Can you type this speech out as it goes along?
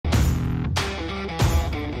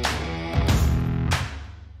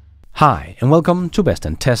Hi and welcome to Best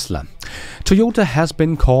in Tesla. Toyota has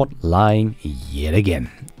been caught lying yet again.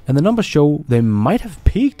 And the numbers show they might have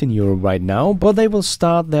peaked in Europe right now, but they will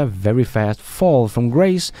start their very fast fall from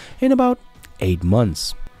grace in about 8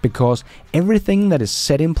 months. Because everything that is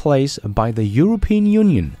set in place by the European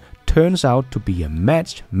Union turns out to be a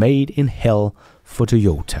match made in hell for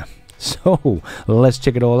Toyota. So let's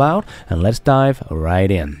check it all out and let's dive right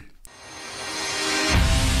in.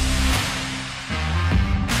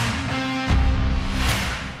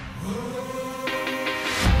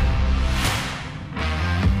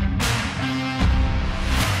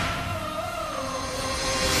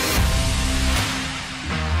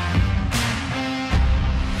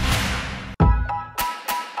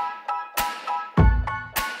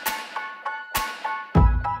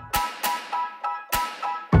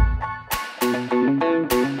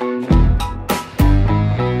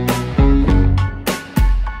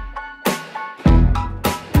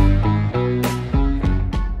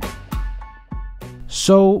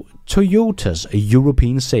 So, Toyota's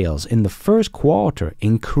European sales in the first quarter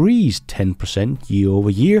increased 10% year over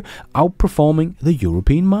year, outperforming the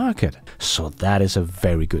European market. So that is a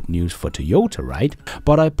very good news for Toyota, right?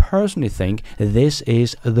 But I personally think this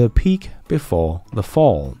is the peak before the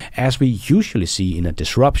fall. As we usually see in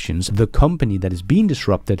disruptions, the company that is being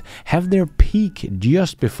disrupted have their peak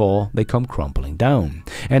just before they come crumbling down.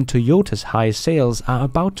 And Toyota's high sales are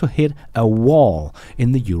about to hit a wall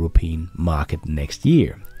in the European market next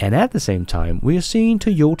year. And at the same time, we are seeing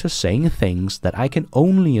Toyota saying things that I can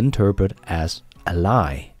only interpret as a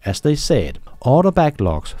lie. As they said, order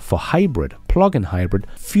backlogs for hybrid, plug-in hybrid,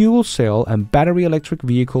 fuel cell and battery electric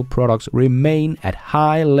vehicle products remain at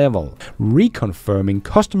high level, reconfirming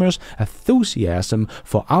customers' enthusiasm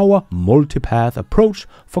for our multipath approach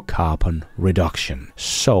for carbon reduction.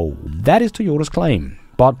 So that is Toyota's claim.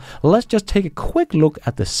 But let's just take a quick look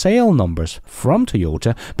at the sale numbers from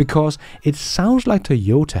Toyota, because it sounds like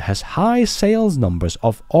Toyota has high sales numbers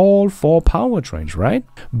of all 4 powertrains, right?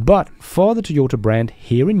 But for the Toyota brand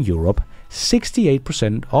here in Europe,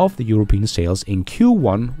 68% of the European sales in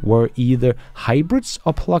Q1 were either hybrids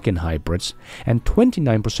or plug-in hybrids, and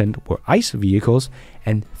 29% were ICE vehicles,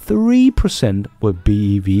 and 3% were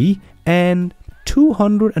BEV, and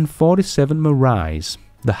 247 Mirais,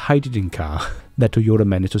 the hydrogen car that Toyota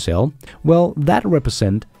managed to sell, well, that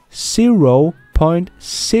represent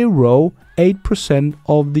 0.08%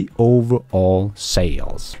 of the overall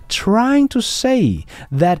sales. Trying to say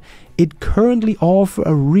that it currently offers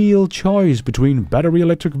a real choice between battery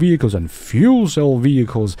electric vehicles and fuel cell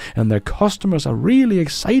vehicles, and their customers are really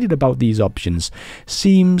excited about these options,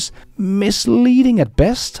 seems misleading at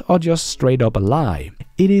best, or just straight up a lie.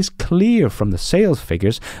 It is clear from the sales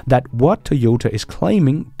figures that what Toyota is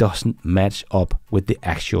claiming doesn't match up with the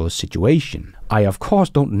actual situation. I of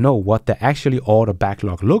course don't know what the actually order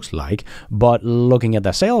backlog looks like, but looking at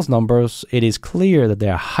the sales numbers, it is clear that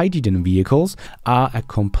their hydrogen vehicles are a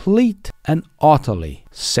complete and utterly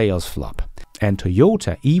sales flop. And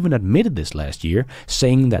Toyota even admitted this last year,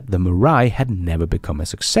 saying that the Mirai had never become a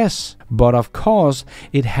success. But of course,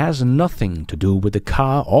 it has nothing to do with the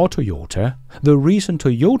car or Toyota. The reason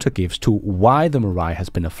Toyota gives to why the Mirai has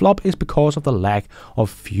been a flop is because of the lack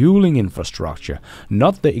of fueling infrastructure,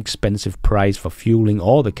 not the expensive price for fueling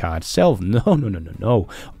or the car itself. No.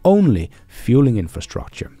 Only fueling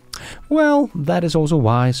infrastructure. Well, that is also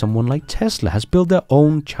why someone like Tesla has built their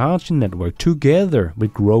own charging network together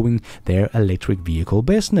with growing their electric vehicle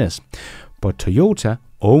business. But Toyota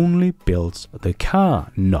only builds the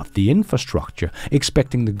car, not the infrastructure,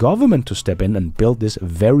 expecting the government to step in and build this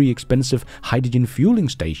very expensive hydrogen fueling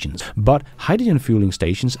stations. But hydrogen fueling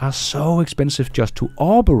stations are so expensive just to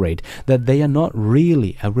operate that they are not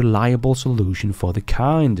really a reliable solution for the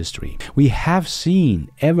car industry. We have seen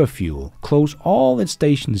Everfuel close all its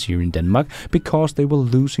stations here in Denmark because they were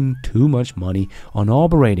losing too much money on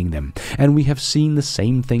operating them. And we have seen the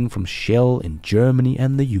same thing from Shell in Germany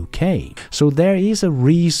and the UK. So there is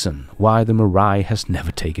a reason why the Mirai has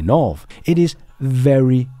never taken off. It is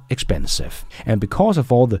very expensive. And because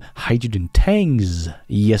of all the hydrogen tanks,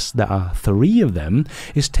 yes, there are 3 of them,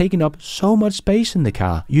 is taking up so much space in the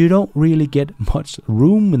car, you don't really get much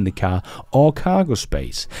room in the car or cargo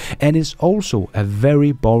space. And it's also a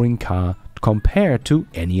very boring car compared to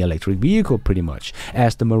any electric vehicle pretty much,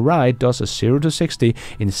 as the Mirai does a 0 to 60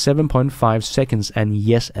 in 7.5 seconds, and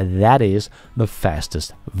yes, that is the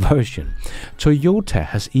fastest version. Toyota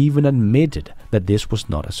has even admitted that this was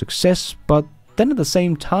not a success, but then at the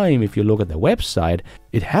same time, if you look at the website,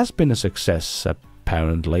 it has been a success.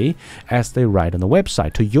 apparently, as they write on the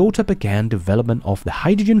website. Toyota began development of the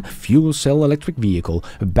hydrogen fuel cell electric vehicle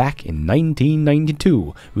back in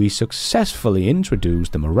 1992. We successfully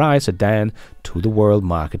introduced the Mirai sedan to the world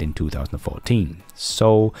market in 2014.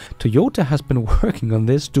 So Toyota has been working on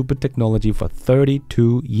this stupid technology for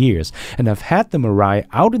 32 years and have had the Mirai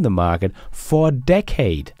out in the market for a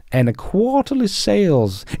decade. And a quarterly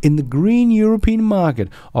sales in the green European market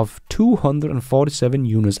of 247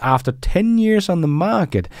 units after 10 years on the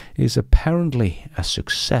market is apparently a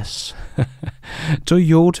success.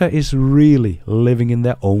 Toyota is really living in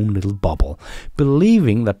their own little bubble,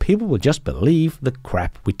 believing that people will just believe the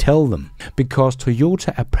crap we tell them. Because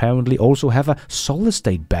Toyota apparently also have a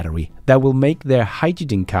solid-state battery that will make their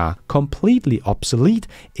hydrogen car completely obsolete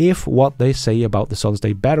if what they say about the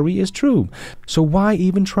solid-state battery is true. So why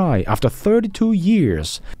even try? After 32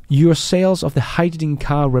 years, your sales of the hydrogen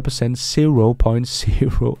car represent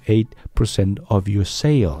 0.08% of your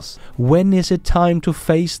sales. When is it time to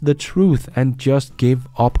face the truth and just give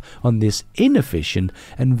up on this inefficient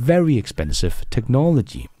and very expensive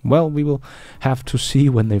technology? Well, we will have to see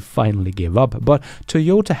when they finally give up. But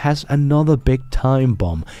Toyota has another big time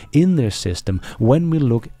bomb in their system when we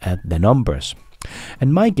look at the numbers.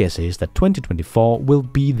 And my guess is that 2024 will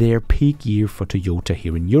be their peak year for Toyota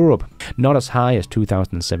here in Europe. Not as high as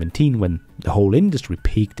 2017 when the whole industry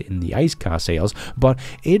peaked in the ICE car sales, but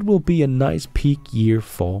it will be a nice peak year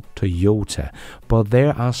for Toyota. But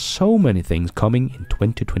there are so many things coming in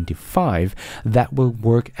 2025 that will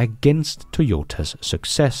work against Toyota's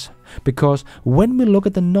success. Because when we look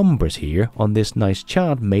at the numbers here on this nice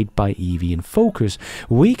chart made by EV in Focus,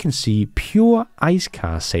 we can see pure ICE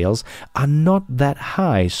car sales are not that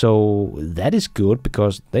high, so that is good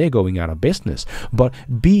because they're going out of business. But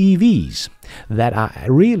BEVs that are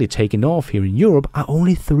really taking off here in Europe are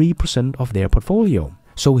only 3% of their portfolio.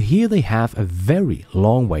 So here they have a very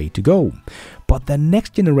long way to go. But the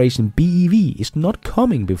next generation BEV is not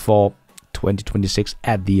coming before 2026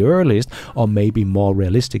 at the earliest, or maybe more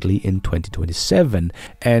realistically in 2027.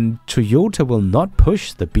 And Toyota will not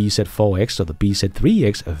push the BZ4X or the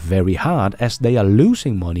BZ3X very hard as they are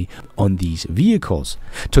losing money on these vehicles.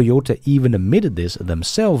 Toyota even admitted this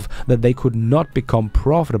themselves, that they could not become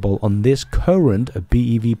profitable on this current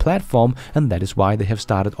BEV platform, and that is why they have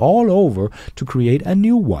started all over to create a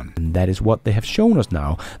new one. And that is what they have shown us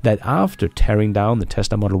now, that after tearing down the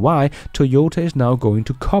Tesla Model Y, Toyota is now going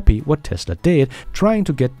to copy what Tesla did, trying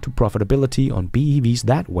to get to profitability on BEVs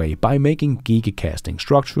that way by making gigacasting,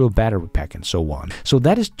 structural battery pack and so on. So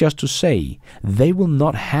that is just to say they will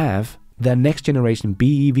not have their next generation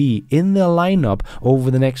BEV in their lineup over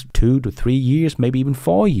the next 2 to 3 years, maybe even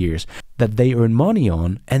 4 years, that they earn money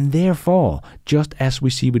on, and therefore, just as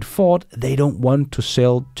we see with Ford, they don't want to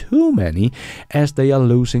sell too many as they are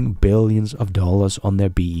losing billions of dollars on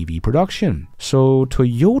their BEV production. So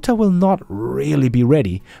Toyota will not really be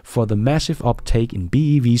ready for the massive uptake in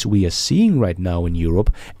BEVs we are seeing right now in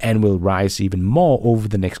Europe and will rise even more over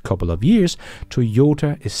the next couple of years.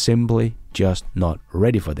 Toyota is simply just not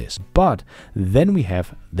ready for this. But then we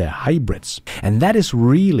have their hybrids, and that is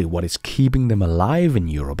really what is keeping them alive in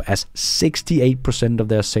Europe, as 68% of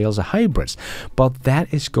their sales are hybrids. But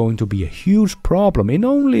that is going to be a huge problem in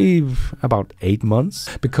only about 8 months,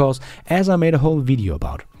 because as I made a whole video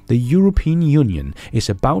about, the European Union is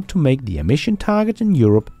about to make the emission targets in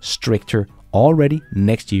Europe stricter already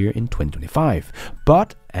next year in 2025.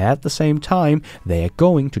 But at the same time, they are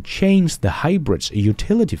going to change the hybrids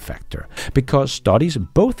utility factor, because studies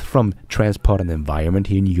both from Transport and Environment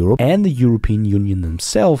here in Europe and the European Union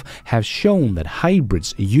themselves have shown that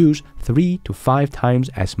hybrids use 3 to 5 times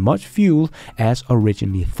as much fuel as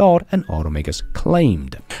originally thought and automakers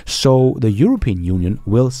claimed. So the European Union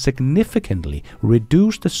will significantly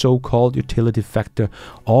reduce the so-called utility factor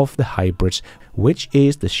of the hybrids, which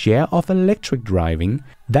is the share of electric driving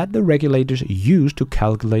that the regulators use to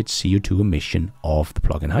calculate CO2 emission of the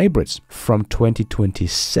plug-in hybrids. From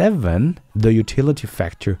 2027, the utility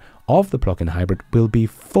factor of the plug-in hybrid will be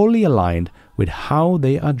fully aligned with how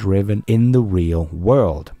they are driven in the real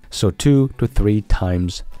world. So 2 to 3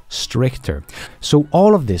 times stricter. So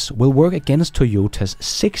all of this will work against Toyota's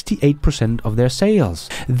 68% of their sales.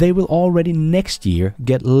 They will already next year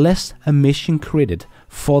get less emission credit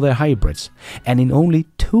for their hybrids, and in only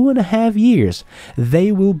 2.5 years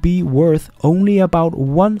they will be worth only about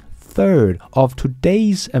 1/3 of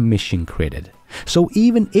today's emission credit. So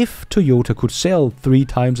even if Toyota could sell 3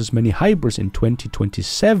 times as many hybrids in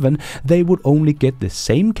 2027, they would only get the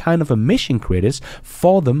same kind of emission credits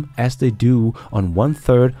for them as they do on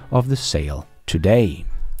 1/3 of the sale today.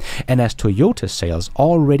 And as Toyota's sales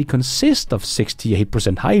already consist of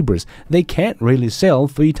 68% hybrids, they can't really sell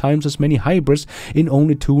 3 times as many hybrids in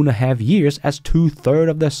only 2.5 years, as 2/3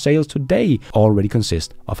 of their sales today already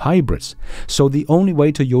consist of hybrids. So the only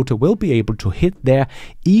way Toyota will be able to hit their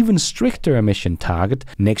even stricter emission target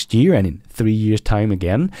next year and in 3 years' time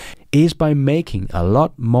again is by making a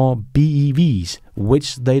lot more BEVs,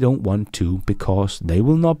 which they don't want to because they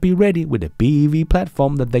will not be ready with a BEV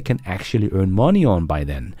platform that they can actually earn money on by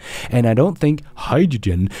then. And I don't think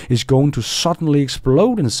hydrogen is going to suddenly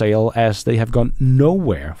explode in sale, as they have gone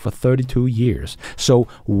nowhere for 32 years. So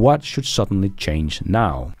what should suddenly change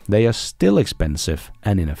now? They are still expensive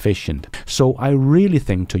and inefficient. So I really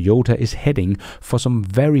think Toyota is heading for some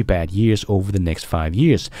very bad years over the next 5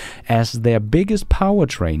 years, as their biggest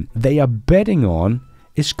powertrain they are betting on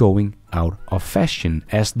is going out of fashion,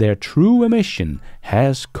 as their true emission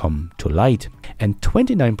has come to light. And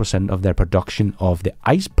 29% of their production of the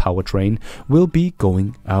ICE powertrain will be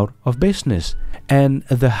going out of business. And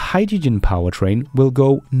the hydrogen powertrain will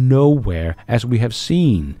go nowhere, as we have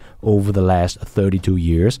seen over the last 32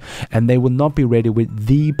 years, and they will not be ready with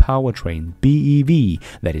the powertrain, BEV,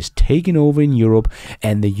 that is taking over in Europe,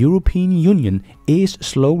 and the European Union is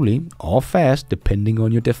slowly or fast, depending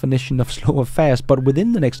on your definition of slow or fast, but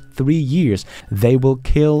within the next 3 years, they will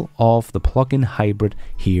kill off the plug-in hybrid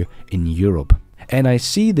here in Europe. And I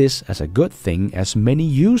see this as a good thing, as many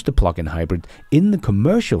use the plug-in hybrid in the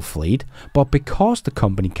commercial fleet, but because the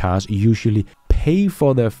company cars usually pay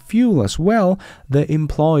for their fuel as well, the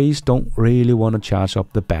employees don't really want to charge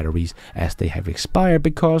up the batteries as they have expired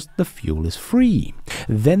because the fuel is free.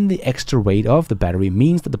 Then the extra weight of the battery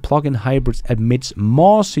means that the plug-in hybrids emits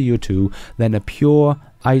more CO2 than a pure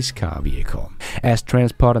ICE car vehicle. As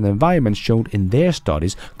Transport and Environment showed in their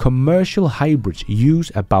studies, commercial hybrids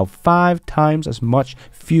use about 5 times as much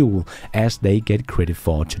fuel as they get credit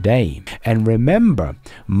for today. And remember,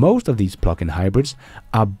 most of these plug-in hybrids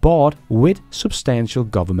are bought with substantial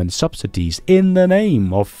government subsidies in the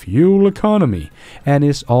name of fuel economy, and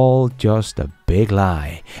it's all just a big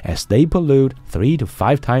lie, as they pollute 3 to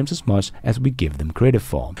 5 times as much as we give them credit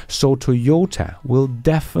for. So Toyota will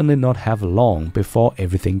definitely not have long before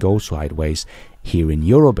everything goes sideways, here in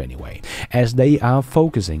Europe anyway, as they are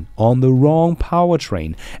focusing on the wrong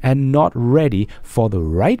powertrain and not ready for the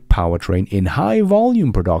right powertrain in high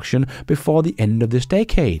volume production before the end of this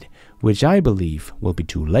decade, which I believe will be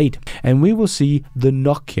too late, and we will see the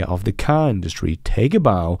Nokia of the car industry take a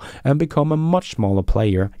bow and become a much smaller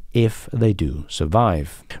player if they do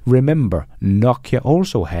survive. Remember, Nokia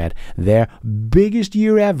also had their biggest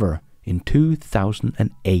year ever in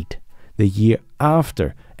 2008, the year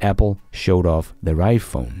after Apple showed off their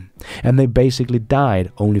iPhone, and they basically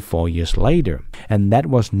died only 4 years later, and that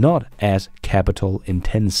was not as capital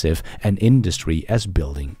intensive an industry as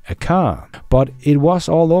building a car, but it was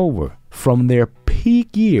all over from their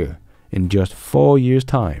peak year in just 4 years'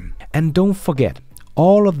 time. And don't forget,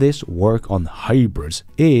 all of this work on hybrids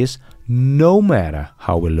is, no matter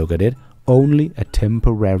how we look at it, only a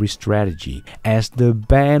temporary strategy, as the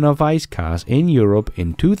ban of ICE cars in Europe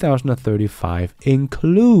in 2035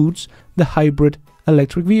 includes the hybrid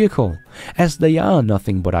electric vehicle, as they are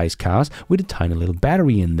nothing but ICE cars with a tiny little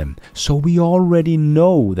battery in them. So we already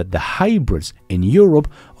know that the hybrids in Europe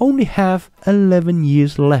only have 11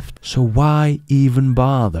 years left. So why even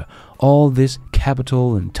bother all this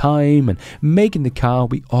capital and time and making the car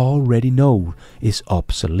we already know is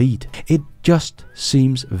obsolete? It just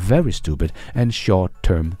seems very stupid and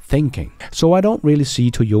short-term thinking. So I don't really see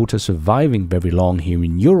Toyota surviving very long here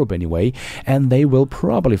in Europe anyway, and they will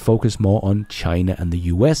probably focus more on China and the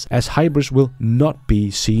US, as hybrids will not be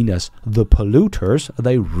seen as the polluters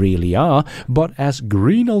they really are, but as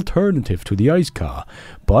green alternative to the ICE car.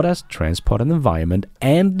 But as Transport and Environment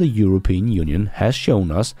and the European Union has shown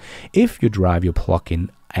us, if you drive your plug-in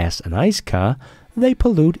as an ICE car, they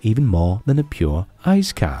pollute even more than a pure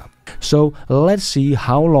ICE car. So let's see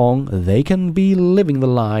how long they can be living the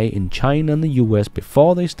lie in China and the US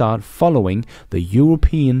before they start following the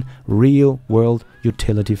European real-world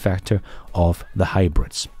utility factor of the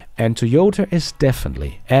hybrids. And Toyota is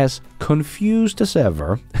definitely as confused as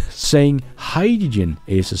ever, saying hydrogen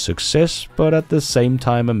is a success, but at the same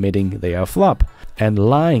time admitting they are a flop, and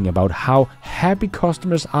lying about how happy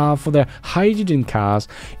customers are for their hydrogen cars,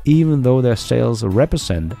 even though their sales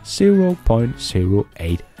represent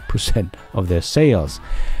 0.08% of their sales.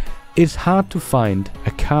 It's hard to find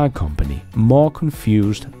a car company more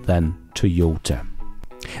confused than Toyota.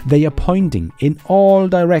 They are pointing in all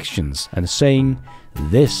directions and saying,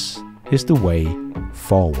 this is the way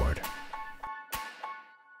forward.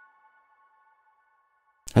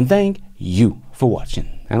 And thank you for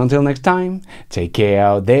watching. And until next time, take care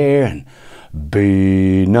out there and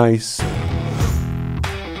be nice.